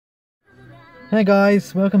Hey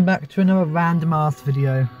guys, welcome back to another random ass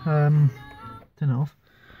video. Turn it off.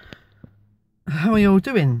 How are you all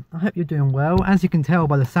doing? I hope you're doing well. As you can tell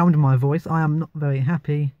by the sound of my voice, I am not very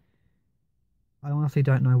happy. I honestly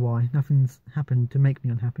don't know why. Nothing's happened to make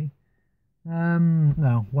me unhappy.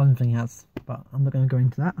 Well, one thing has, but I'm not going to go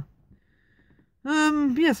into that.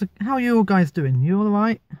 Yes, how are you all guys doing? You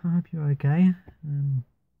alright? I hope you're okay.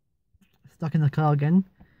 Stuck in the car again,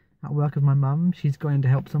 at work with my mum. She's going to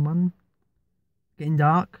help someone. Getting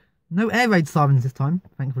dark. No air raid sirens this time,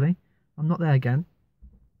 thankfully. I'm not there again.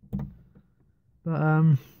 But,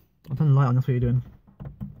 I'll turn the light on, that's what you're doing.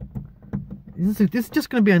 This is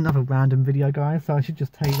just going to be another random video, guys, so I should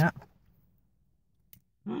just tell you that.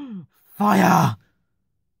 Fire!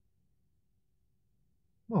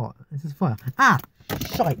 What? This is fire. Ah!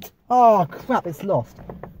 Shite! Oh, crap, it's lost.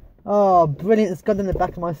 Oh, brilliant, it's gone in the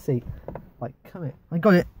back of my seat. Right, come here. I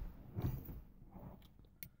got it.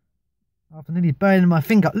 After nearly burning my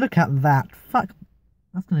finger. Look at that. Fuck.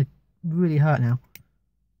 That's going to really hurt now.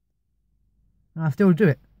 And I still do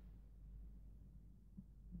it.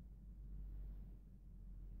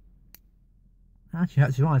 Actually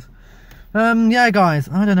hurts your eyes. Yeah guys,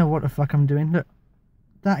 I don't know what the fuck I'm doing. Look.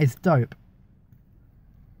 That is dope.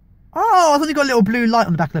 Oh, I've only got a little blue light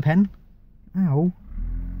on the back of the pen. Ow.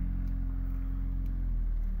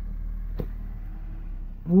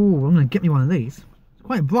 Ooh, I'm going to get me one of these. It's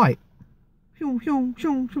quite bright. I don't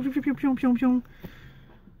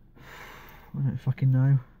fucking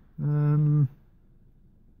know.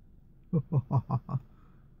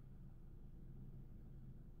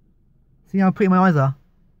 See how pretty my eyes are?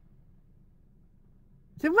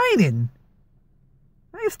 Is it raining?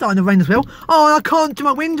 It's starting to rain as well. Oh, I can't do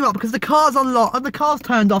my window up because the car's unlocked and the car's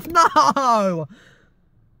turned off. No!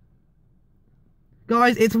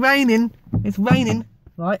 Guys, it's raining. It's raining.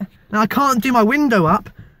 Right? And I can't do my window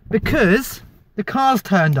up because the car's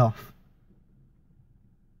turned off.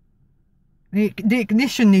 The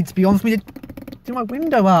ignition needs to be on for me to do my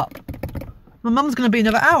window up. My mum's going to be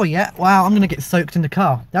another hour yet. Wow, I'm going to get soaked in the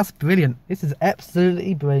car. That's brilliant. This is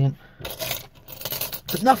absolutely brilliant.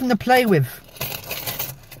 But nothing to play with.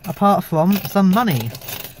 Apart from some money.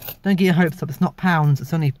 Don't get your hopes up. It's not pounds.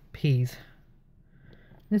 It's only p's.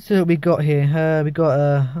 This is what we got here. We got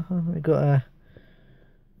a...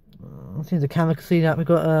 As soon as the camera can see that, we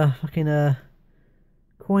got a fucking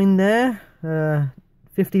coin there.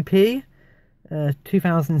 50p.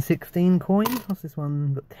 2016 coin. What's this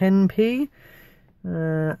one? Got 10p.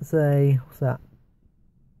 That's a... What's that?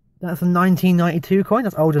 That's a 1992 coin.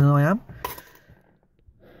 That's older than I am.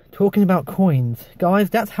 Talking about coins, guys.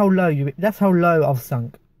 That's how low I've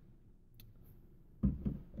sunk. I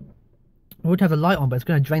would have the light on, but it's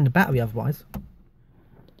going to drain the battery otherwise.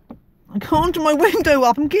 I can't do my window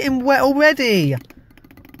up. I'm getting wet already.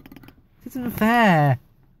 This isn't fair.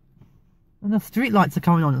 And the street lights are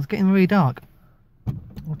coming on. It's getting really dark.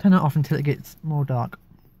 I'll turn it off until it gets more dark.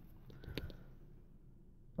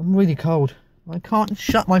 I'm really cold. I can't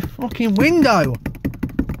shut my fucking window.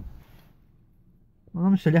 My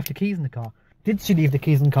mum should have left the keys in the car. Did she leave the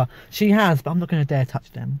keys in the car? She has, but I'm not going to dare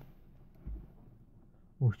touch them.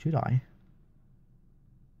 Or should I?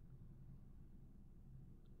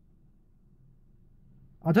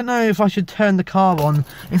 I don't know if I should turn the car on.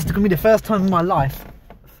 It's going to be the first time in my life.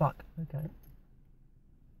 Fuck. Okay.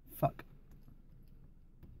 Fuck.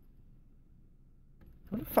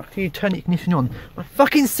 How the fuck do you turn the ignition on? My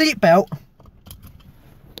fucking seatbelt!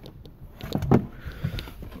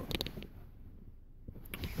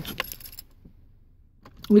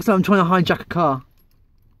 Looks like I'm trying to hijack a car.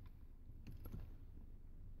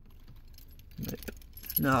 Nope.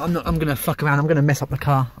 No, I'm not. I'm gonna fuck around. I'm gonna mess up the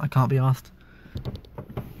car. I can't be asked.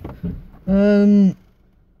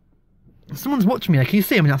 Someone's watching me there. Can you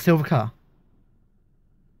see him in that silver car?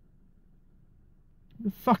 What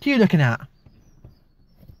the fuck are you looking at?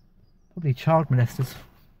 Probably child molesters.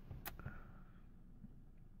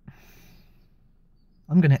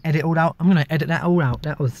 I'm gonna edit all out. I'm gonna edit that all out.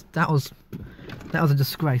 That was a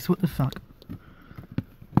disgrace. What the fuck?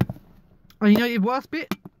 Oh, you know the worst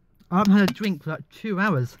bit? I haven't had a drink for like 2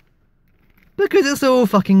 hours because it's all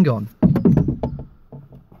fucking gone.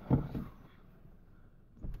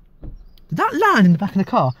 Did that land in the back of the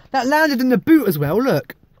car? That landed in the boot as well,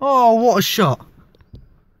 look. Oh, what a shot.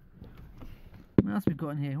 What else we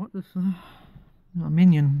got in here? What the fuck? Not a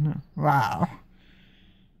minion. No. Wow.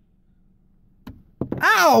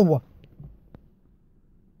 Ow!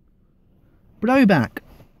 Blowback.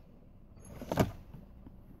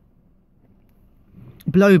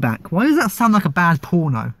 Blowback. Why does that sound like a bad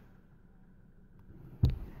porno?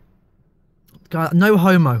 Guys, no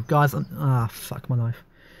homo, guys. Ah, fuck my life.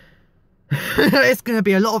 It's going to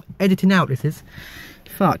be a lot of editing out, this is.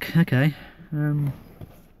 Fuck, okay. I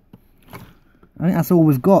think that's all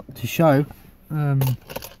we've got to show. That's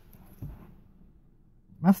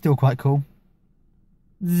still quite cool.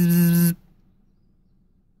 Zzz.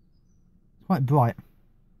 Quite bright.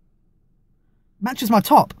 Matches my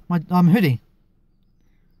top, my hoodie.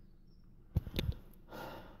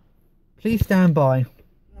 Please stand by.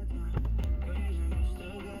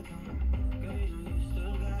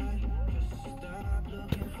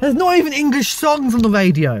 There's not even English songs on the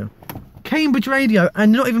radio. Cambridge Radio,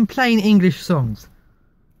 and not even playing English songs.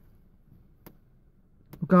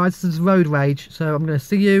 Guys, this is Road Rage, so I'm going to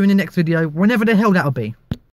see you in the next video, whenever the hell that'll be.